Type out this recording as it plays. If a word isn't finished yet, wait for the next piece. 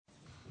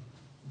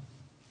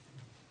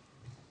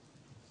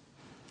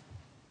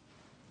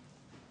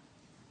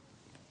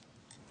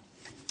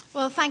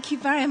Well, thank you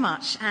very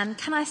much. And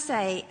can I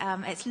say,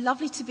 it's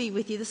lovely to be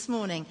with you this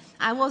morning.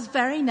 I was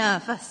very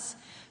nervous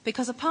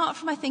because apart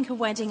from, I think, a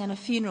wedding and a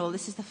funeral,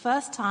 this is the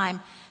first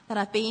time that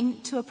I've been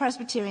to a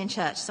Presbyterian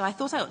church. So I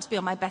thought I ought to be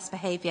on my best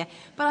behaviour.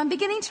 But I'm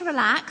beginning to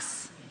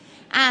relax.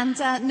 And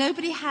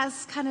nobody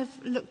has kind of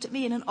looked at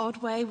me in an odd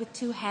way with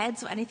two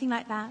heads or anything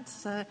like that.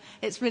 So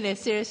it's really,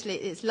 seriously,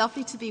 it's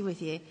lovely to be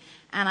with you.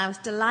 And I was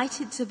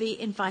delighted to be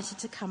invited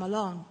to come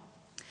along.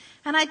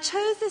 And I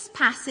chose this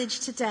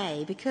passage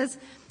today because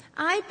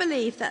I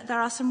believe that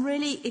there are some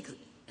really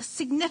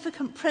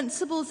significant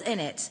principles in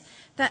it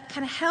that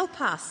can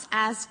help us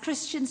as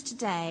Christians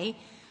today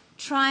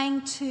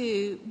trying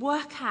to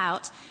work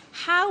out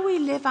how we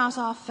live out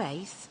our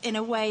faith in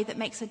a way that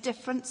makes a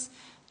difference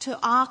to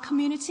our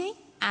community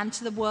and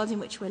to the world in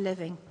which we're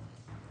living.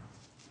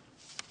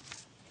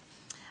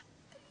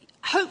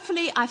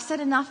 Hopefully, I've said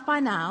enough by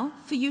now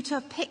for you to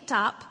have picked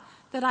up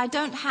that I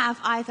don't have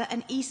either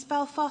an East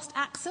Belfast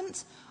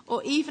accent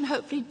or even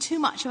hopefully too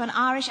much of an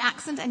Irish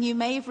accent, and you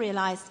may have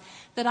realised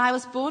that I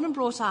was born and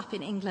brought up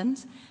in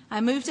England. I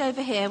moved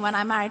over here when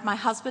I married my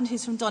husband,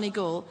 who's from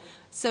Donegal,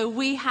 so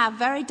we have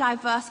very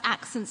diverse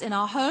accents in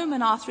our home,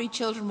 and our 3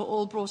 children were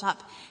all brought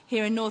up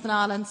here in Northern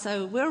Ireland,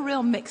 so we're a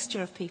real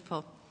mixture of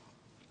people.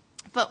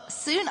 But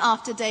soon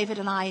after David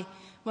and I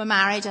were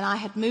married and I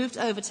had moved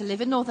over to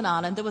live in Northern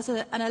Ireland, there was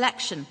an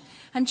election.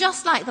 And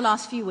just like the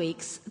last few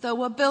weeks, there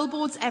were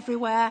billboards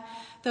everywhere.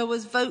 There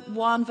was vote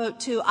 1, vote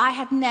 2. I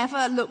had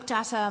never looked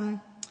at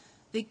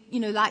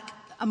like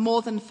a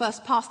more than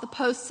first past the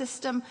post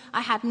system. I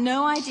had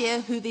no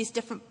idea who these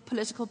different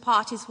political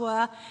parties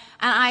were. And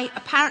I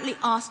apparently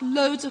asked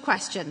loads of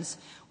questions.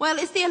 Well,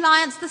 is the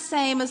alliance the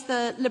same as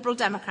the Liberal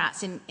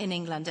Democrats in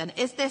England? And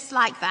is this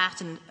like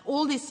that? And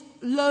all these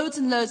loads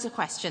and loads of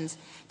questions.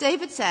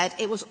 David said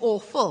it was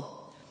awful.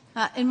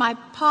 In my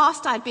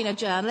past, I'd been a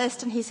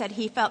journalist, and he said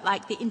he felt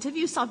like the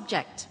interview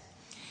subject.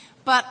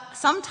 But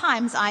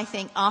sometimes I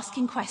think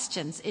asking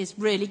questions is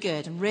really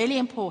good and really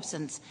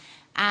important.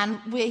 And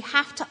we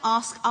have to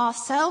ask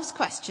ourselves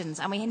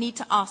questions, and we need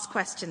to ask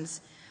questions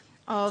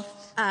of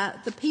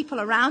the people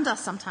around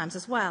us sometimes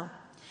as well.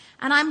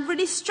 And I'm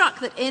really struck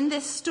that in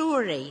this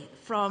story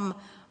from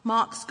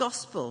Mark's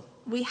Gospel,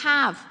 we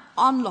have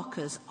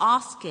onlookers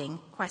asking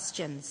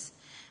questions.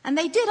 And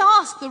they did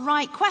ask the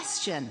right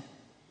question.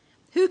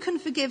 Who can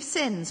forgive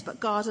sins but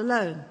God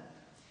alone?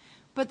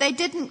 But they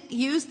didn't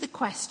use the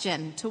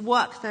question to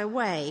work their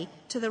way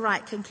to the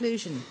right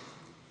conclusion.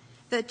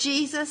 That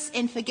Jesus,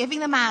 in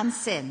forgiving the man's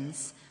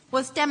sins,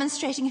 was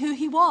demonstrating who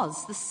he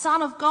was, the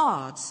Son of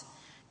God,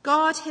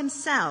 God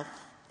himself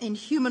in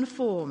human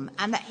form,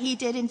 and that he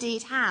did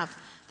indeed have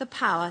the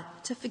power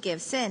to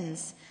forgive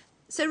sins.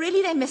 So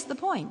really they missed the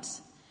point.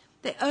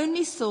 They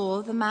only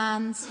saw the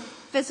man's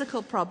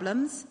physical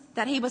problems,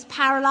 that he was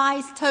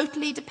paralyzed,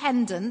 totally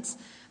dependent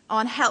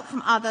on help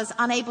from others,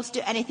 unable to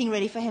do anything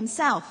really for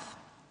himself.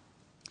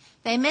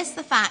 They missed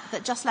the fact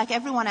that just like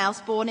everyone else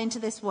born into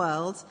this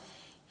world,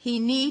 he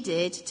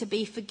needed to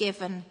be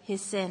forgiven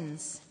his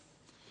sins.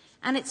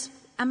 And it's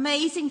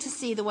amazing to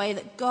see the way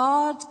that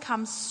God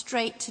comes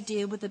straight to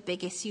deal with the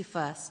big issue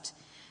first.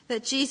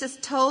 That Jesus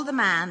told the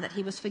man that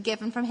he was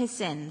forgiven from his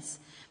sins,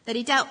 that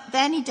he dealt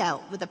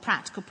with the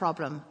practical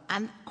problem,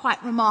 and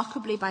quite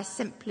remarkably by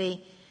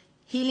simply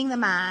healing the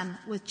man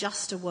with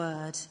just a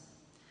word.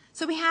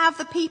 So we have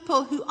the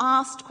people who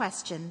asked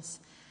questions.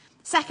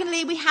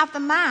 Secondly, we have the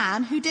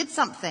man who did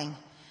something.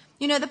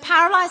 You know, the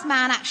paralyzed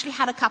man actually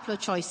had a couple of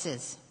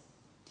choices.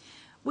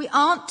 We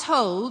aren't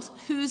told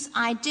whose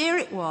idea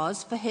it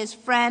was for his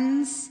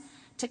friends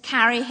to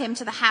carry him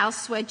to the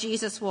house where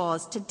Jesus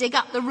was, to dig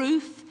up the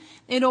roof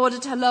in order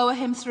to lower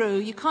him through.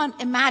 You can't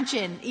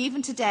imagine,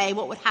 even today,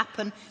 what would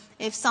happen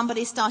if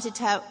somebody started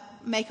to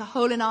make a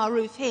hole in our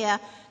roof here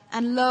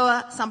and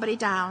lower somebody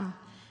down.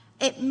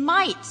 It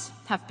might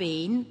have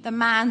been the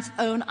man's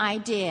own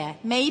idea.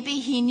 Maybe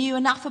he knew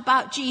enough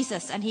about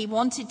Jesus and he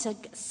wanted to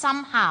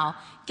somehow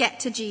get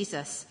to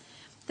Jesus,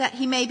 that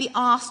he maybe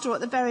asked or at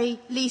the very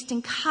least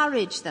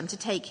encouraged them to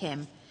take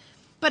him.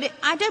 But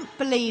I don't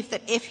believe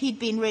that if he'd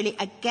been really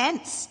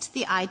against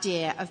the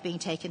idea of being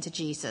taken to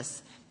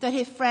Jesus, that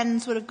his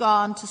friends would have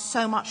gone to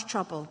so much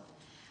trouble.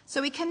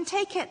 So we can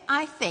take it,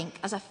 I think,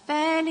 as a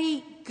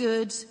fairly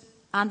good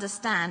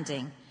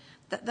understanding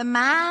that the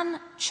man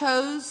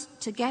chose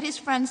to get his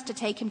friends to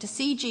take him to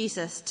see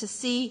Jesus, to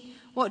see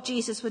what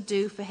Jesus would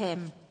do for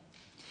him.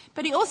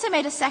 But he also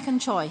made a second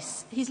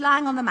choice. He's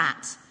lying on the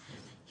mat.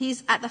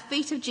 He's at the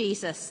feet of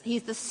Jesus.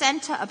 He's the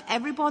center of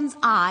everyone's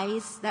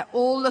eyes. They're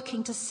all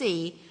looking to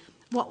see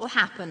what will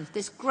happen.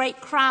 This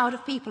great crowd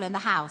of people in the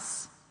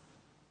house.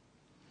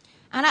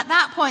 And at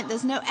that point,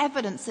 there's no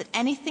evidence that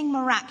anything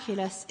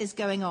miraculous is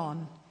going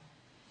on.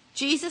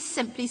 Jesus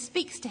simply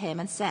speaks to him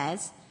and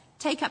says,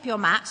 "Take up your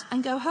mat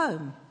and go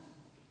home."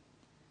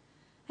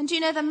 And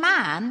you know, the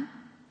man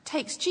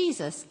takes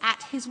Jesus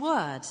at his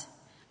word.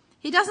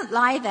 He doesn't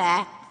lie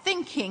there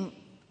thinking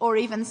or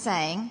even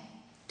saying,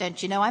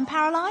 "Don't you know I'm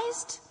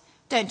paralyzed?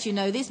 Don't you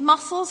know these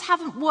muscles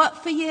haven't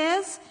worked for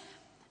years?"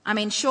 I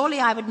mean, surely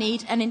I would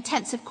need an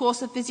intensive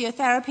course of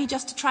physiotherapy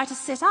just to try to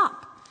sit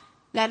up,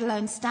 let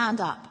alone stand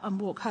up and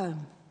walk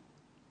home.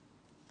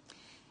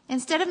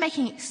 Instead of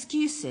making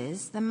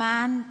excuses, the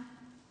man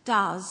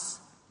does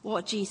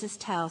what Jesus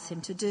tells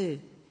him to do.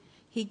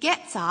 He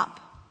gets up,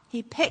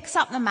 he picks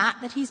up the mat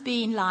that he's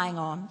been lying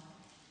on,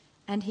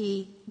 and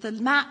the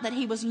mat that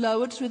he was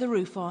lowered through the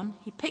roof on,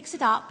 he picks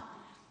it up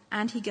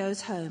and he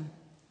goes home.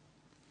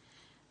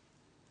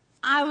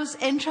 I was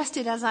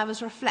interested as I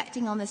was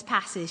reflecting on this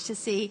passage to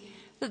see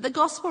that the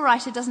gospel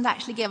writer doesn't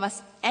actually give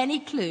us any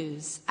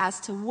clues as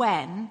to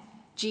when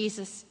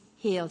Jesus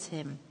healed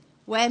him,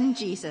 when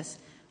Jesus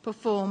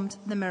performed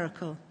the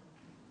miracle.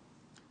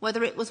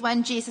 Whether it was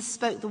when Jesus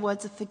spoke the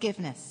words of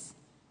forgiveness,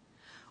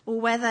 or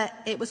whether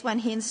it was when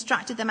he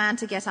instructed the man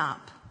to get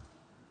up,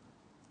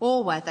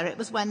 or whether it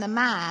was when the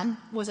man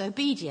was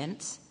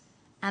obedient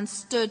and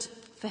stood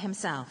for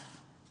himself.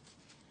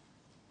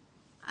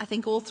 I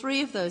think all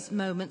three of those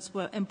moments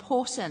were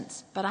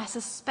important, but I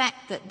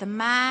suspect that the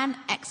man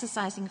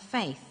exercising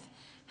faith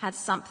had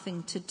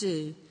something to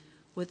do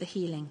with the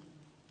healing.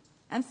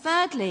 And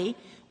thirdly,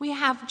 we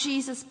have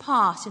Jesus'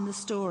 part in the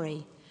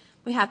story.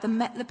 We have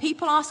the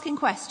people asking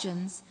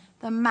questions,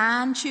 the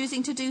man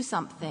choosing to do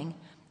something,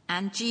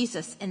 and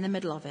Jesus in the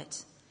middle of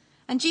it.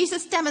 And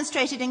Jesus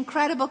demonstrated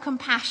incredible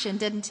compassion,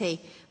 didn't he,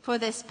 for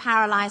this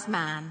paralyzed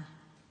man.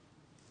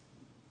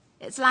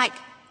 It's like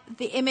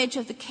the image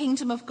of the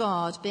kingdom of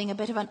God being a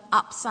bit of an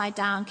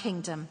upside-down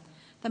kingdom.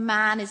 The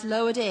man is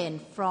lowered in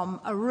from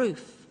a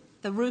roof,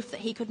 the roof that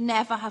he could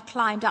never have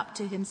climbed up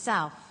to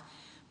himself,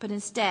 but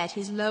instead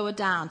he's lowered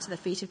down to the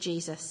feet of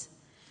Jesus.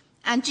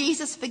 And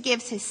Jesus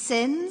forgives his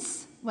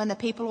sins when the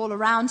people all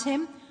around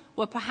him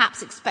were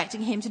perhaps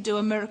expecting him to do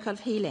a miracle of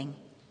healing.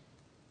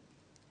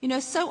 You know,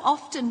 so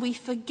often we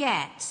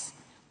forget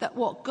that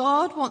what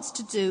God wants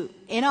to do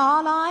in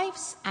our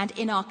lives and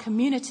in our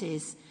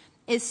communities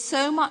is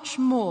so much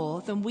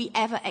more than we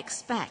ever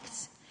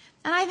expect.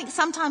 And I think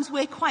sometimes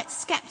we're quite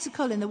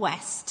skeptical in the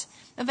West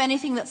of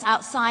anything that's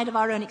outside of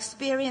our own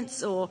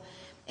experience, or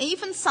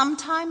even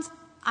sometimes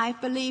I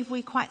believe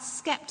we're quite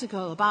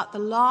skeptical about the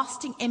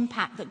lasting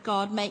impact that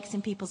God makes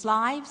in people's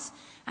lives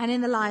and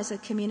in the lives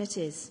of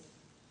communities.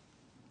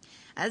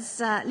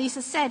 As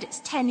Lisa said, it's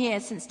 10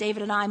 years since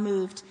David and I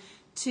moved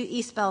to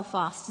East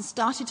Belfast and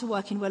started to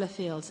work in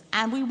Willowfield.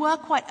 And we were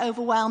quite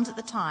overwhelmed at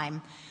the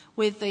time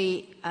with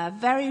the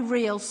very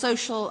real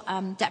social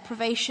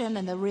deprivation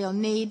and the real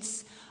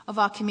needs of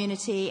our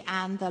community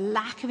and the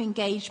lack of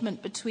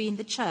engagement between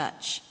the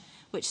church,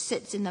 which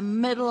sits in the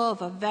middle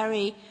of a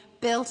very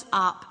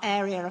built-up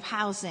area of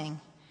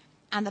housing,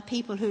 and the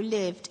people who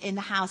lived in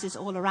the houses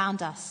all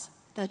around us.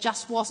 There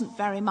just wasn't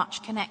very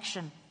much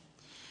connection.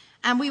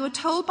 And we were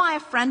told by a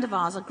friend of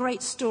ours a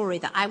great story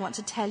that I want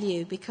to tell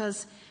you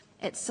because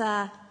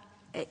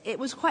it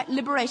was quite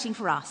liberating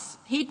for us.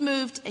 He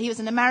was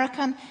an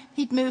American,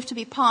 he'd moved to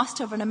be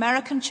pastor of an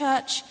American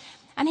church,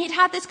 and he'd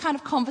had this kind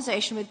of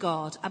conversation with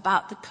God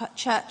about the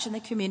church and the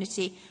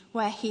community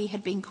where he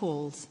had been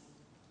called.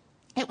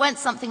 It went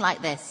something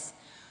like this.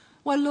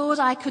 Well, Lord,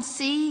 I could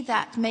see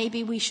that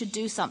maybe we should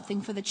do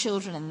something for the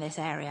children in this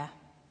area.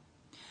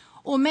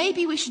 Or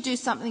maybe we should do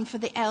something for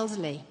the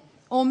elderly.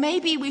 Or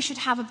maybe we should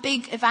have a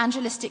big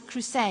evangelistic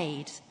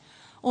crusade.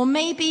 Or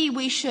maybe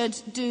we should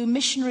do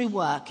missionary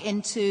work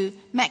into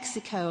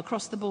Mexico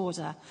across the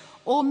border.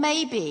 Or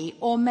maybe.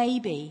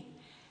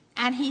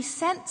 And he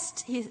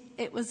sensed,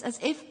 it was as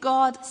if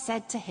God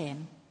said to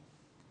him,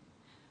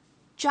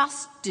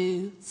 just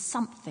do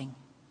something.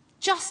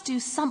 Just do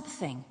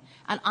something,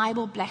 and I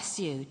will bless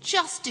you.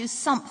 Just do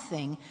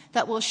something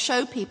that will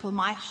show people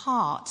my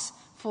heart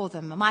for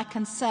them, my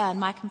concern,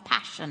 my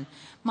compassion,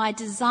 my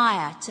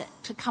desire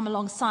to come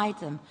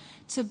alongside them,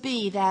 to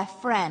be their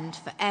friend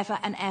forever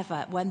and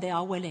ever when they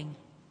are willing.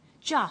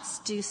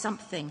 Just do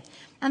something.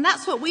 And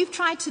that's what we've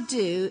tried to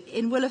do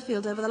in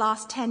Willowfield over the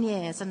last 10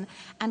 years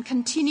and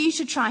continue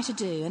to try to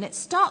do. And it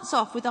starts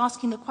off with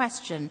asking the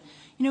question,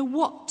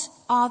 what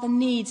are the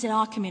needs in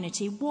our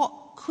community?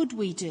 What could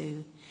we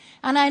do?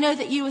 And I know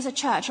that you as a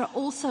church are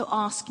also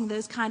asking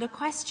those kind of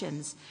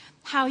questions,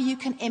 how you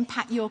can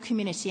impact your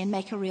community and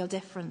make a real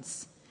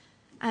difference.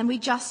 And we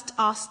just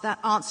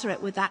answer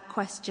it with that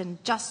question,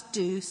 just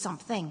do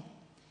something.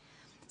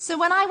 So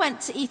when I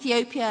went to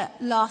Ethiopia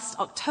last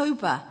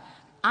October,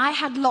 I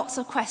had lots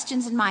of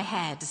questions in my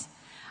head.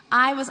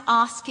 I was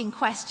asking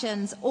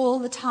questions all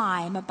the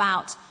time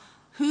about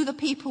who the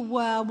people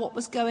were, what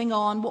was going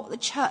on, what the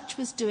church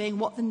was doing,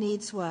 what the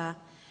needs were.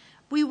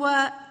 We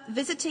were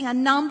visiting a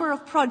number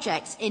of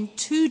projects in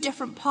 2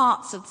 different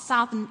parts of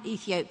southern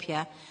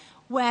Ethiopia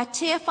where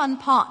Tear Fund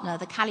partner,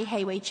 the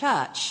Kalihewe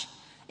Church,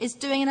 is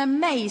doing an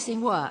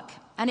amazing work.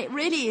 And it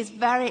really is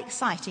very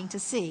exciting to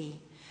see.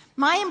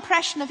 My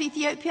impression of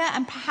Ethiopia,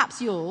 and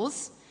perhaps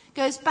yours,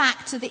 goes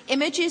back to the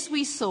images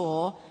we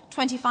saw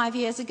 25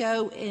 years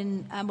ago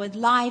with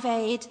Live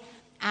Aid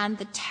and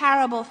the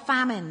terrible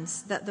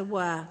famines that there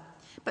were.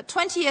 But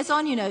 20 years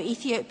on,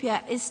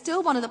 Ethiopia is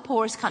still one of the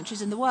poorest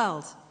countries in the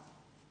world.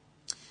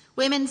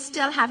 Women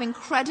still have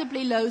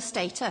incredibly low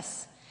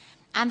status,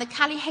 And the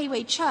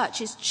Callihayway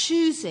Church is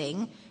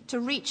choosing to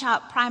reach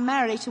out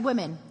primarily to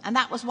women. And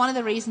that was one of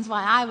the reasons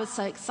why I was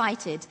so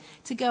excited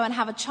to go and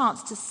have a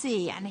chance to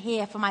see and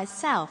hear for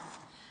myself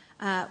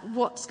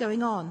what's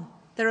going on.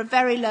 There are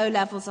very low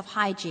levels of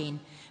hygiene,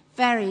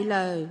 very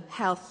low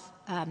health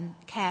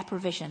care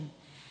provision.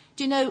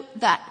 Do you know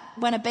that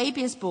when a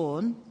baby is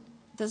born,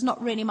 there's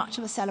not really much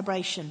of a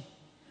celebration?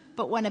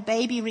 But when a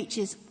baby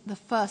reaches the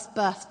first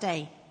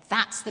birthday,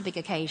 that's the big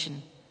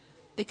occasion,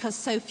 because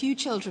so few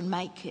children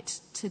make it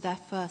to their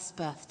first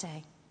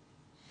birthday.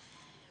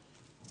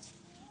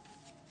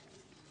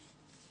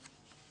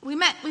 We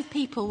met with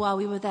people while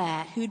we were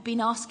there who'd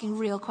been asking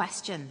real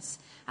questions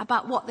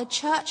about what the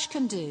church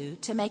can do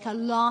to make a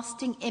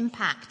lasting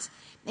impact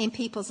in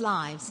people's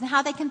lives and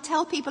how they can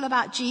tell people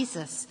about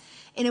Jesus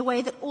in a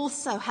way that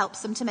also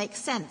helps them to make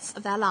sense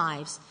of their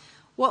lives,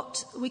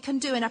 what we can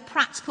do in a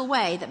practical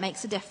way that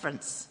makes a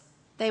difference.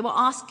 They were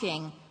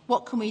asking,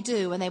 what can we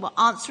do? And they were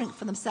answering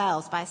for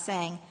themselves by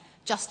saying,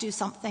 just do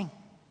something.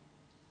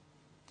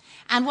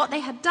 And what they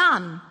had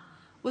done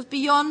was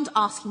beyond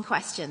asking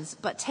questions,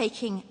 but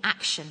taking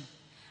action.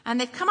 And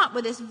they've come up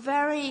with this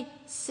very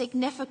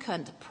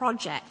significant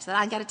project that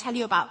I'm going to tell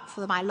you about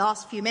for my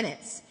last few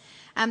minutes,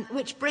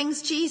 which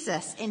brings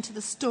Jesus into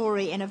the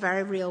story in a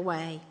very real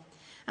way.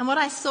 And what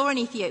I saw in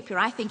Ethiopia,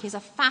 I think, is a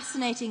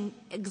fascinating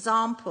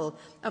example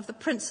of the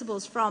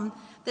principles from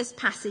this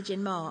passage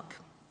in Mark.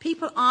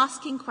 People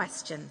asking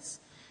questions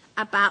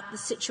about the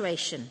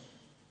situation.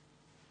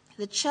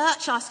 The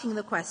church asking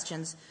the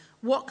questions,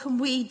 what can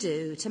we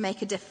do to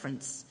make a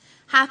difference?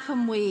 How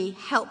can we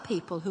help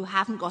people who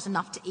haven't got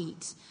enough to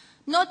eat?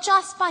 Not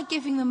just by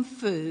giving them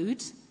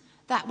food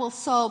that will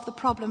solve the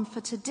problem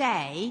for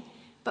today,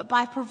 but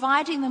by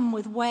providing them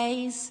with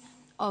ways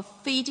of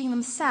feeding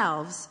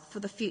themselves for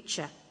the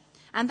future.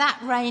 And that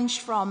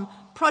ranged from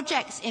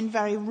projects in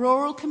very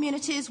rural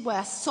communities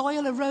where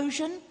soil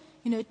erosion,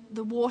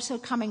 the water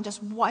coming,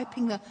 just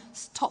wiping the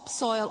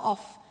topsoil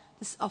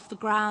off the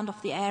ground,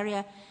 off the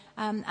area.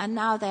 And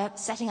now they're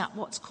setting up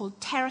what's called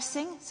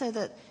terracing, so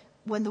that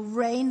when the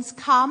rains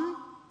come,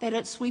 they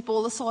don't sweep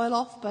all the soil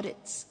off, but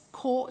it's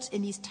caught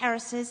in these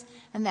terraces,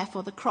 and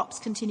therefore the crops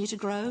continue to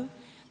grow.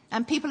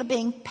 And people are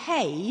being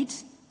paid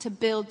to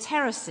build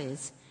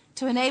terraces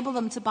to enable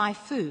them to buy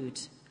food,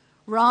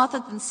 rather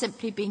than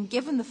simply being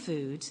given the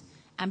food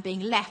and being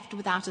left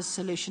without a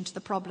solution to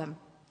the problem.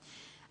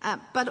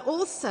 But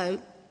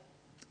also,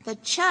 the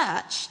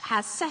church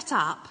has set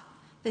up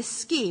this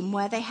scheme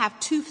where they have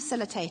two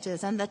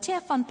facilitators, and the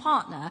Tear Fund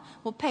partner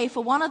will pay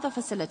for one of the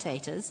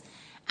facilitators,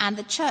 and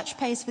the church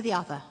pays for the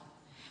other.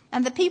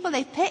 And the people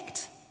they've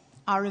picked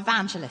are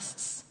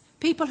evangelists,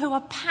 people who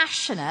are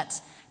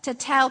passionate to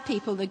tell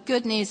people the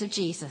good news of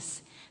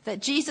Jesus,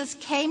 that Jesus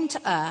came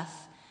to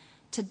earth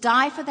to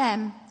die for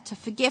them, to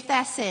forgive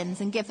their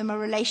sins and give them a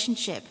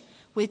relationship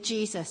with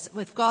Jesus,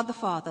 with God the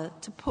Father,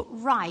 to put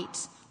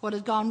right what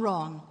had gone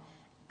wrong,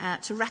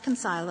 to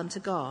reconcile them to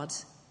God,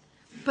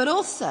 but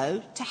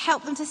also to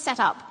help them to set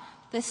up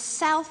this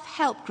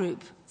self-help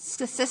group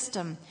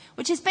system,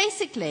 which is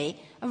basically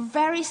a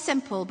very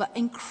simple but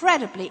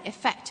incredibly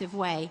effective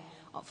way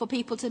for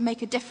people to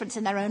make a difference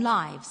in their own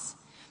lives.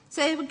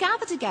 So they would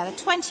gather together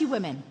 20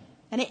 women,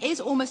 and it is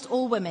almost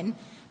all women,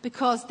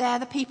 because they're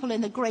the people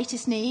in the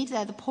greatest need,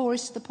 they're the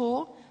poorest of the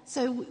poor.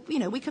 So,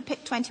 we could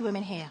pick 20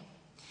 women here.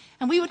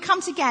 And we would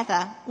come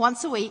together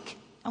once a week,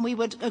 and we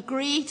would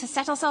agree to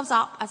set ourselves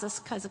up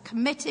as a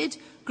committed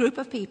group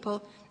of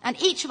people,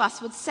 and each of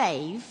us would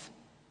save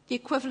the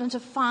equivalent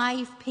of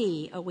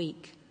 5p a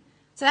week.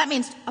 So that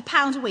means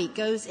 £1 a week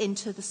goes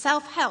into the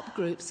self-help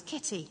group's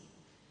kitty.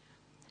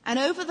 And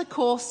over the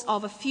course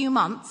of a few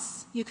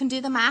months, you can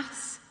do the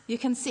maths, you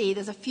can see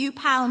there's a few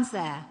pounds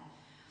there.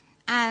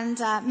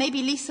 And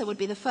maybe Lisa would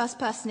be the first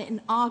person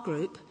in our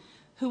group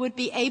who would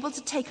be able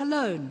to take a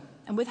loan.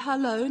 And with her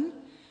loan,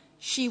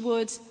 she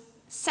would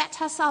set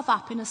herself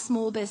up in a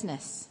small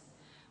business,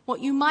 what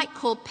you might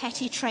call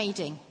petty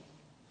trading.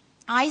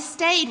 I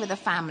stayed with a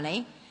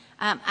family,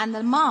 and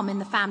the mum in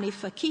the family,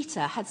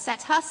 Fakita, had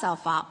set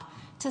herself up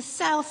to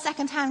sell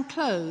second-hand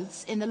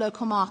clothes in the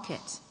local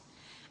market.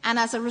 And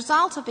as a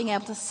result of being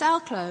able to sell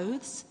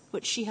clothes,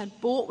 which she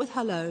had bought with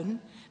her loan,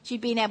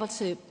 she'd been able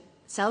to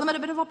sell them at a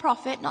bit of a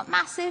profit, not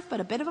massive, but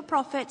a bit of a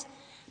profit,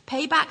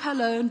 pay back her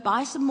loan,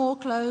 buy some more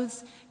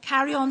clothes,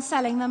 carry on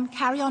selling them,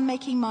 carry on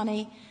making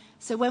money.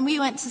 So when we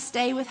went to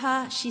stay with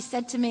her, she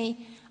said to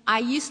me, I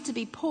used to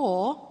be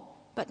poor,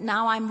 but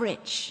now I'm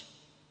rich.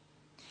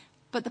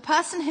 But the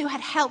person who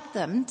had helped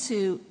them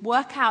to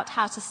work out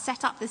how to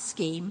set up this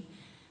scheme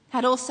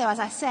had also, as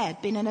I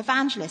said, been an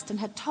evangelist and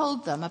had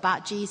told them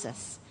about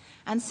Jesus.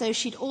 And so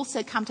she'd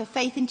also come to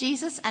faith in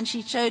Jesus, and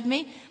she showed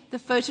me the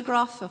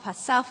photograph of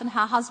herself and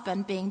her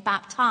husband being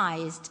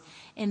baptized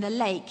in the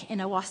lake in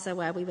Awassa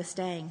where we were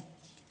staying.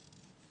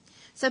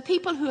 So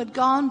people who had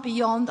gone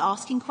beyond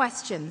asking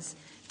questions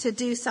to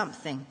do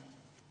something.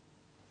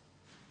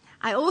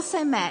 I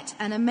also met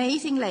an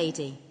amazing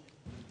lady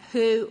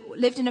who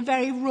lived in a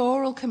very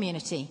rural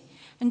community,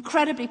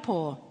 incredibly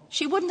poor.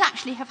 She wouldn't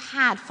actually have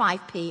had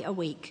 5p a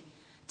week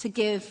to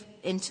give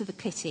into the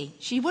kitty.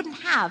 She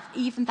wouldn't have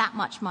even that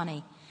much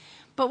money.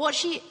 But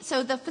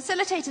so the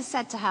facilitator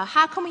said to her,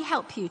 how can we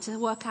help you to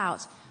work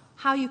out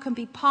how you can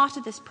be part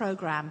of this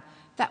program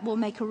that will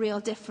make a real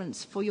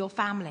difference for your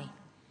family?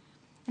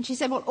 And she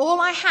said, well,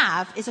 all I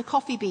have is a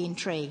coffee bean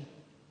tree.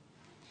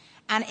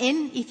 And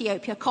in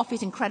Ethiopia, coffee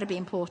is incredibly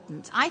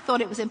important. I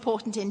thought it was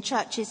important in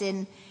churches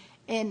in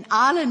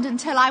Ireland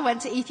until I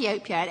went to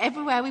Ethiopia. And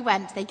everywhere we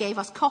went, they gave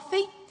us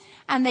coffee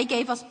and they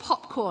gave us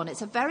popcorn.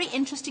 It's a very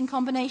interesting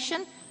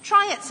combination.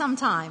 Try it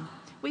sometime.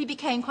 We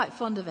became quite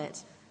fond of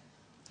it.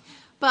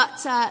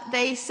 But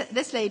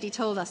this lady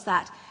told us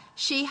that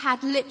she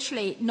had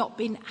literally not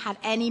had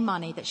any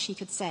money that she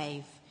could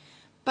save.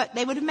 But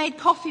they would have made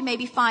coffee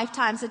maybe 5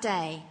 times a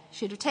day.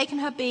 She'd have taken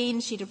her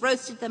beans, she'd have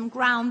roasted them,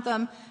 ground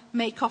them,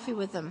 made coffee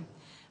with them.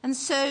 And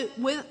so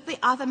with the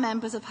other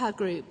members of her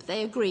group,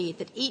 they agreed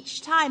that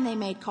each time they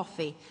made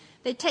coffee,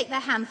 they'd take their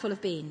handful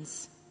of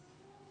beans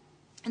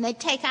and they'd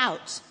take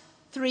out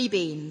 3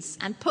 beans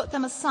and put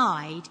them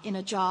aside in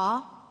a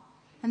jar,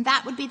 and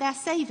that would be their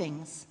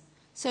savings.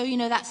 So,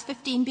 that's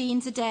 15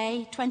 beans a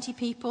day, 20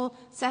 people,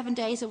 7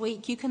 days a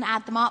week. You can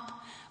add them up.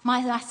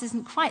 My maths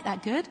isn't quite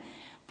that good.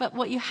 But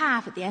what you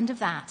have at the end of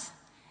that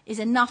is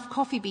enough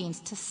coffee beans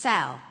to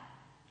sell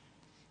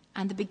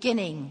and the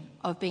beginning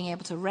of being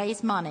able to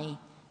raise money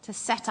to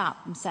set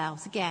up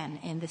themselves again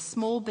in this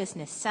small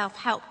business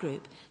self-help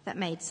group that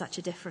made such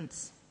a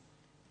difference.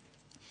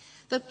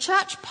 The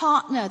church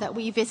partner that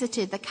we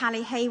visited, the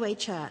Cali Hayway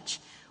Church,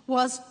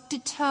 was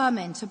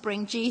determined to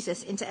bring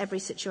Jesus into every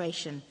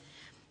situation.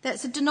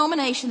 That's a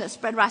denomination that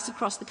spread right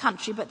across the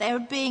country, but they were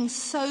being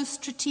so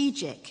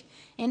strategic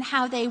in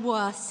how they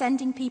were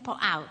sending people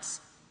out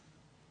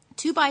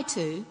 2 by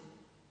 2,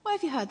 where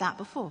have you heard that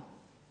before?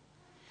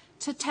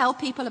 To tell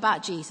people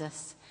about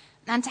Jesus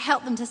and to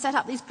help them to set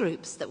up these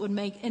groups that would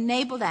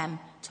enable them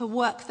to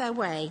work their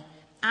way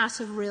out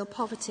of real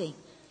poverty.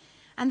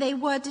 And they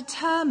were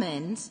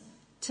determined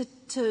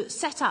to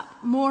set up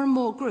more and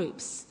more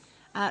groups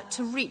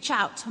to reach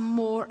out to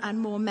more and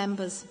more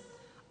members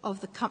of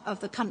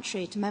the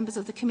country, to members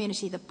of the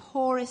community, the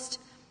poorest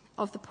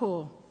of the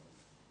poor.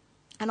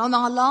 And on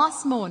our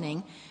last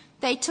morning,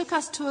 they took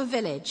us to a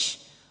village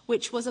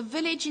which was a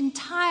village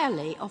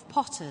entirely of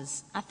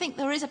potters. I think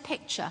there is a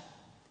picture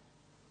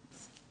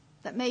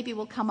that maybe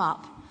will come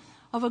up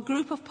of a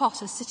group of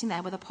potters sitting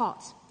there with a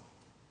pot.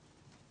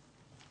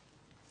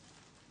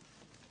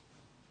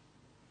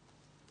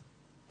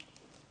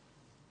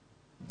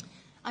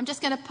 I'm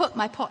just going to put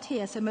my pot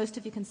here so most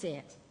of you can see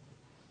it.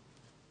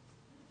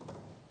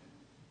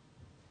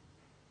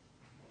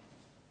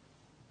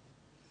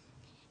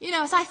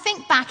 As I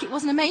think back, it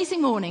was an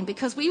amazing morning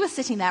because we were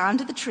sitting there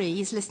under the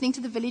trees listening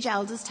to the village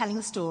elders telling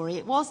the story.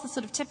 It was the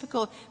sort of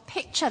typical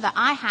picture that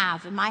I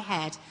have in my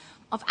head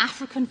of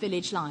African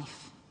village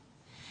life.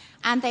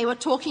 And they were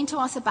talking to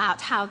us about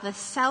how the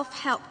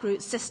self-help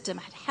group system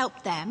had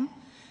helped them.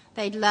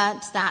 They'd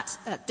learnt that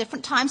at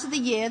different times of the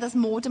year there's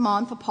more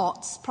demand for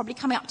pots, probably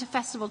coming up to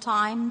festival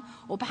time,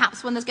 or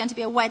perhaps when there's going to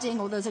be a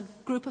wedding or there's a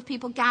group of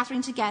people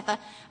gathering together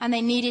and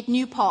they needed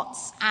new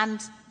pots.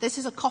 And this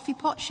is a coffee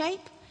pot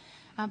shape.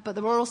 But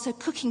there were also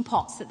cooking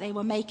pots that they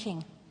were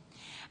making.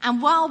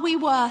 And while we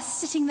were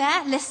sitting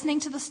there listening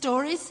to the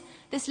stories,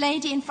 this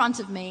lady in front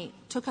of me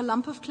took a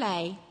lump of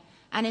clay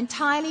and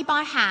entirely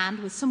by hand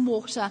with some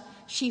water,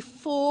 she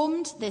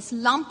formed this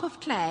lump of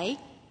clay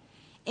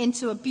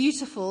into a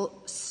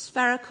beautiful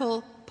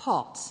spherical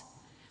pot.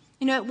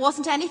 It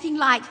wasn't anything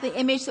like the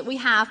image that we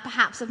have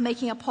perhaps of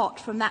making a pot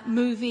from that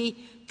movie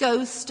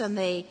Ghost and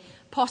the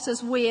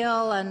potter's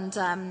wheel and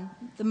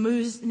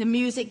the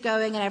music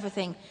going and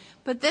everything.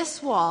 But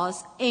this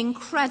was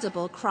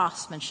incredible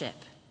craftsmanship.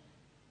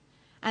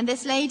 And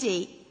this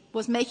lady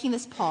was making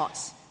this pot,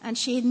 and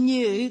she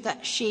knew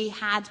that she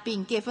had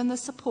been given the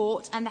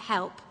support and the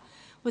help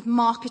with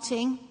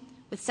marketing,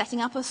 with setting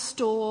up a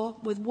store,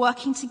 with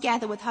working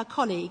together with her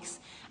colleagues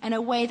in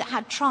a way that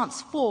had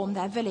transformed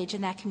their village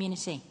and their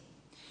community.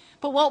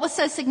 But what was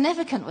so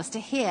significant was to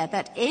hear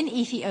that in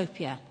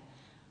Ethiopia,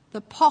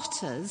 the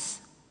potters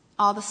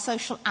are the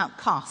social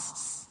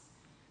outcasts.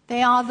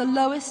 They are the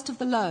lowest of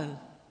the low.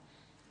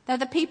 They're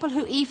the people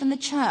who even the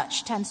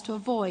church tends to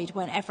avoid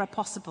whenever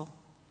possible.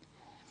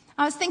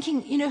 I was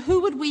thinking, who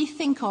would we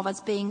think of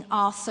as being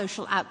our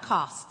social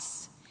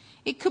outcasts?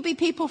 It could be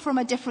people from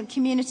a different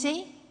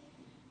community.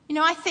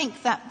 I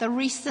think that the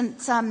recent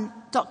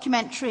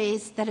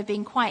documentaries that have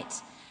been quite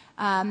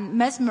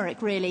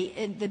mesmeric,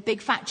 really, the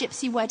Big Fat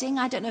Gypsy Wedding,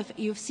 I don't know if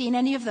you've seen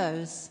any of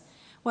those,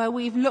 where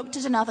we've looked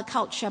at another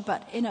culture,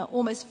 but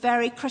almost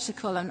very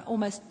critical and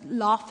almost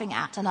laughing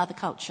at another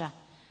culture.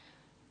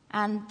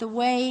 And the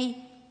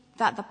way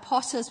that the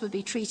potters would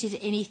be treated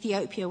in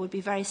Ethiopia would be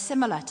very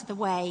similar to the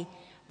way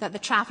that the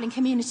travelling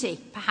community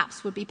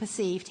perhaps would be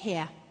perceived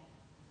here.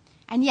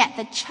 And yet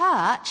the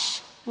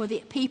church were the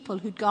people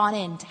who'd gone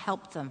in to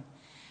help them.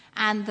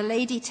 And the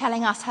lady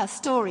telling us her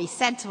story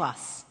said to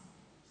us,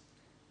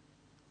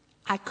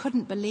 I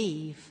couldn't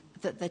believe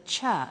that the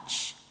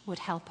church would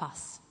help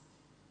us.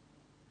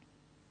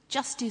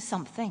 Just do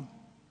something.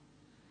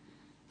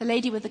 The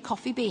lady with the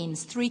coffee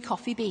beans, 3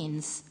 coffee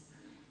beans.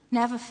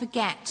 Never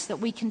forget that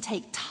we can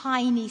take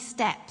tiny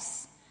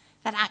steps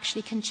that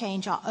actually can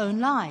change our own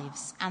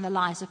lives and the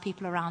lives of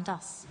people around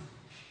us.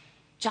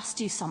 Just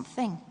do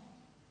something.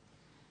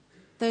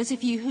 Those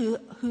of you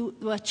who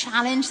were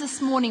challenged this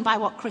morning by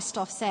what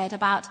Christoph said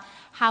about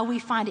how we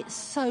find it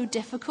so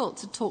difficult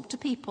to talk to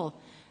people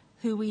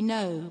who we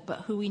know, but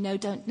who we know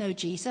don't know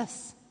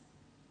Jesus.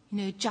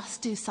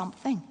 Just do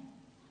something.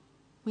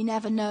 We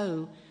never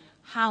know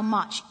how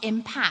much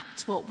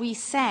impact what we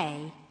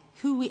say,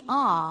 who we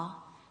are,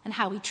 and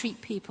how we treat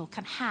people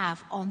can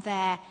have on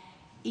their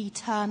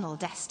eternal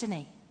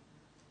destiny.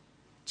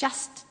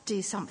 Just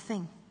do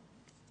something.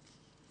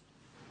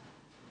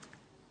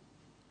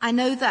 I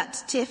know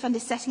that Tearfund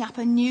is setting up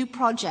a new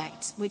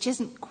project, which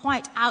isn't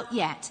quite out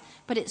yet,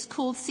 but it's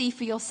called See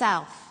for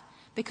Yourself,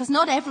 because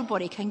not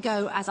everybody can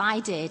go, as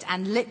I did,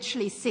 and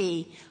literally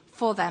see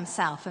for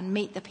themselves and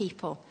meet the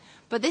people.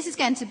 But this is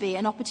going to be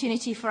an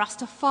opportunity for us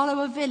to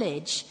follow a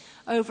village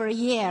over a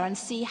year and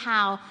see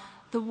how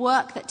the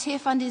work that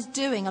Tearfund is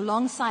doing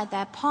alongside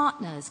their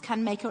partners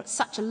can make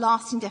such a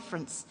lasting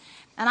difference.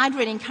 And I'd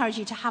really encourage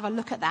you to have a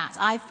look at that.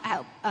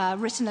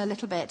 I've written a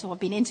little bit, or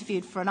been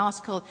interviewed for an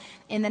article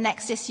in the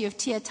next issue of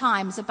Tear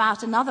Times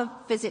about another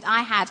visit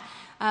I had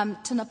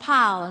to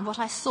Nepal and what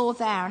I saw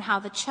there and how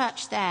the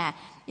church there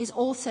is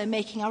also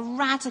making a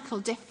radical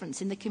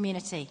difference in the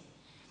community.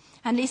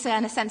 And Lisa,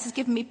 in a sense, has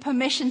given me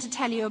permission to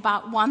tell you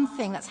about one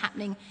thing that's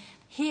happening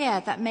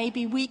here that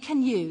maybe we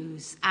can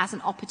use as an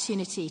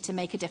opportunity to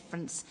make a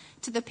difference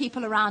to the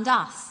people around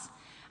us.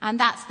 And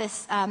that's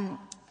this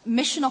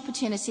mission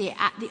opportunity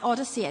at the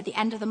Odyssey at the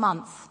end of the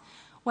month,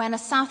 when a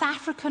South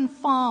African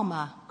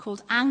farmer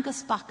called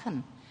Angus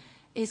Buchan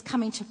is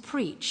coming to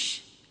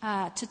preach,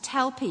 to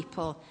tell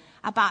people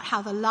about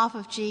how the love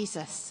of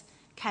Jesus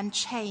can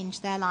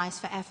change their lives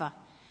forever.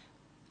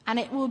 And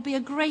it will be a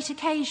great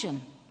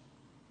occasion.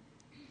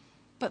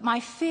 But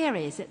my fear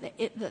is that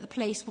the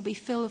place will be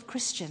full of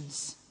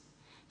Christians,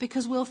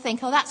 because we'll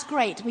think, oh, that's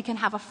great, we can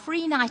have a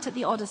free night at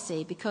the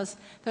Odyssey because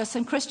there are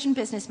some Christian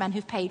businessmen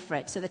who've paid for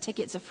it, so the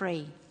tickets are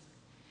free.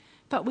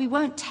 But we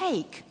won't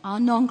take our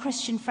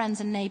non-Christian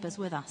friends and neighbours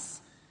with us.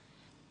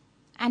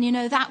 And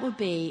that would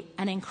be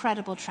an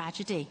incredible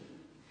tragedy.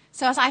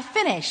 So as I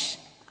finish,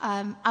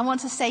 I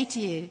want to say to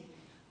you,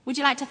 would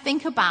you like to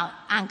think about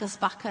Angus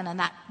Buchan and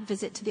that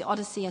visit to the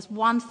Odyssey as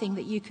one thing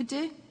that you could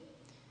do?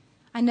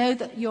 I know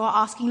that you're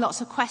asking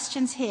lots of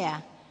questions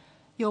here.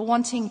 You're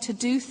wanting to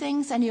do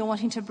things and you're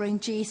wanting to bring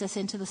Jesus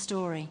into the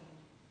story.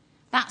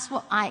 That's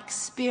what I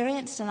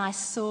experienced and I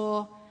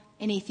saw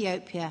in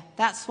Ethiopia.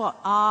 That's what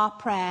our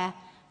prayer,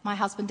 my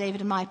husband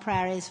David and my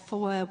prayer, is for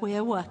where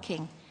we're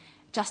working,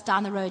 just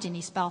down the road in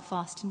East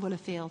Belfast in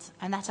Willerfield.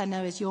 And that I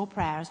know is your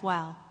prayer as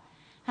well.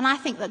 And I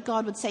think that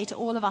God would say to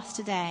all of us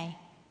today,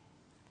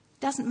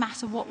 it doesn't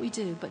matter what we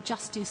do, but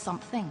just do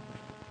something.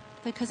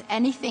 Because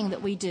anything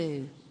that we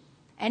do,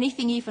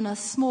 anything even as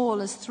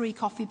small as 3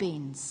 coffee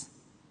beans,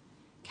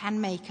 can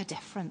make a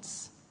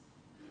difference.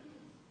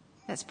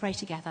 Let's pray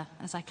together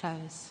as I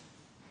close.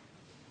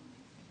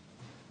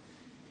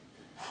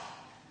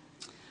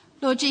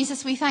 Lord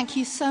Jesus, we thank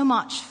you so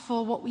much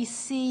for what we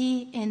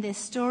see in this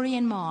story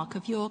in Mark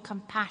of your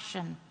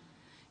compassion,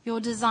 your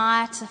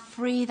desire to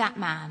free that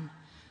man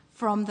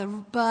from the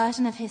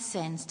burden of his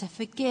sins, to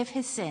forgive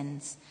his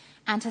sins,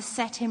 and to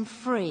set him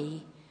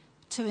free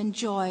to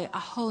enjoy a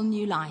whole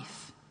new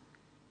life.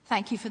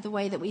 Thank you for the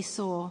way that we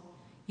saw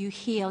you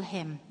heal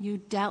him. You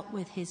dealt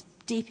with his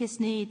deepest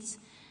needs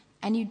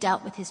and you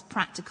dealt with his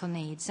practical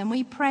needs. And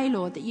we pray,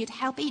 Lord, that you'd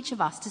help each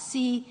of us to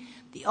see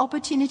the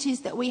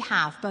opportunities that we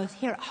have, both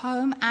here at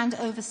home and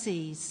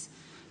overseas,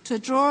 to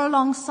draw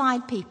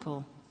alongside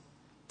people,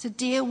 to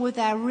deal with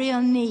their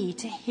real need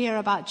to hear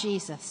about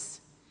Jesus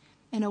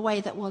in a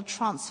way that will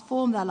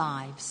transform their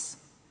lives,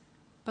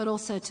 but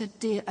also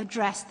to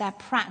address their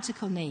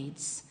practical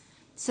needs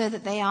so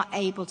that they are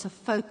able to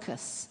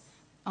focus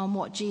on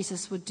what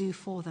Jesus would do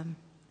for them.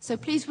 So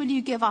please will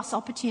you give us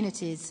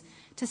opportunities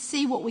to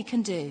see what we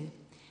can do,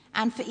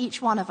 and for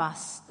each one of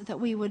us that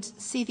we would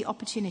see the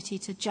opportunity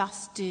to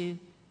just do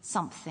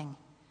something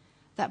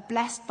that,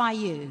 blessed by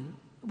you,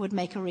 would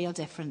make a real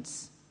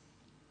difference.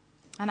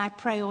 And I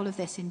pray all of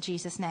this in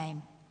Jesus'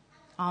 name.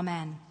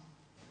 Amen.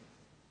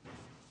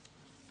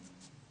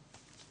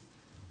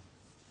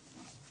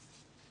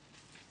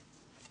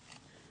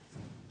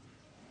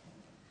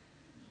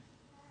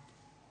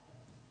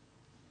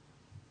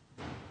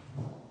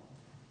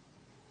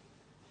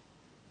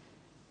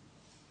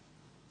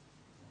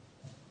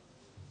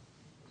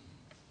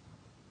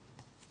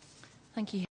 Thank you.